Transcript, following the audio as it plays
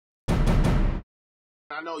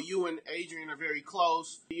I know you and Adrien are very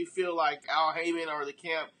close. Do you feel like Al Heyman or the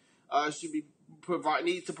camp should be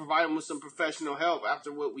needs to provide him with some professional help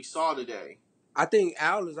after what we saw today? I think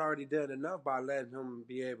Al has already done enough by letting him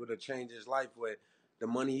be able to change his life with the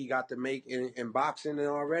money he got to make in boxing and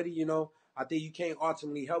already, I think you can't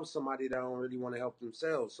ultimately help somebody that don't really want to help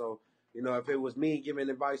themselves. So, if it was me giving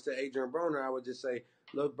advice to Adrien Broner, I would just say,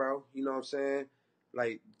 look, bro, you know what I'm saying?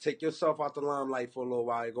 Like, take yourself out the limelight for a little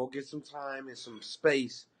while. Go get some time and some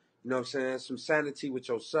space, you know what I'm saying? Some sanity with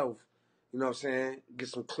yourself, you know what I'm saying? Get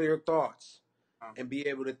some clear thoughts and be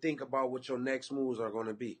able to think about what your next moves are going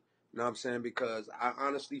to be. You know what I'm saying? Because I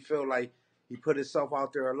honestly feel like he put himself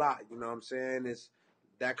out there a lot. You know what I'm saying? It's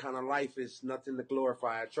that kind of life is nothing to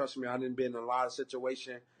glorify. Trust me, I done been in a lot of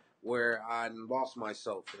situations where I lost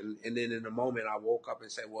myself, and then in a moment I woke up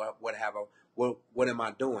and said, "Well, what am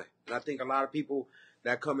I doing?" And I think a lot of people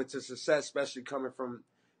that come into success, especially coming from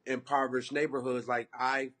impoverished neighborhoods, like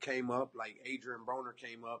I came up, like Adrien Broner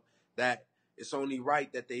came up, that it's only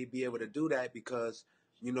right that they be able to do that because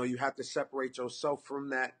you have to separate yourself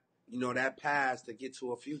from that that past to get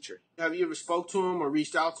to a future. Have you ever spoke to him or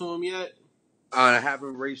reached out to him yet? I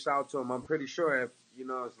haven't reached out to him. I'm pretty sure if,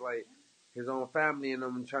 it's like his own family and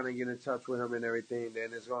them trying to get in touch with him and everything,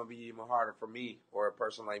 then it's going to be even harder for me or a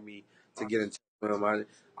person like me to get in touch with him.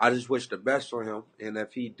 I just wish the best for him. And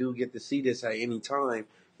if he do get to see this at any time,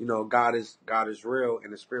 God is real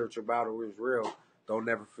and the spiritual battle is real. Don't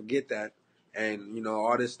never forget that. And,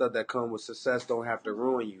 all this stuff that comes with success don't have to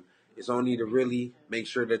ruin you. It's only to really make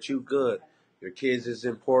sure that you good. Your kids is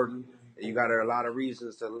important. And you got a lot of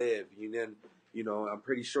reasons to live. I'm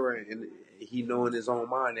pretty sure, and he know in his own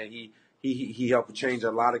mind that he helped change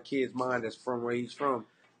a lot of kids' mind that's from where he's from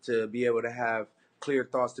to be able to have clear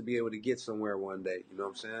thoughts to be able to get somewhere one day. You know what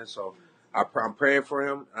I'm saying? So I'm praying for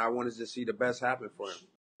him, and I wanted to see the best happen for him.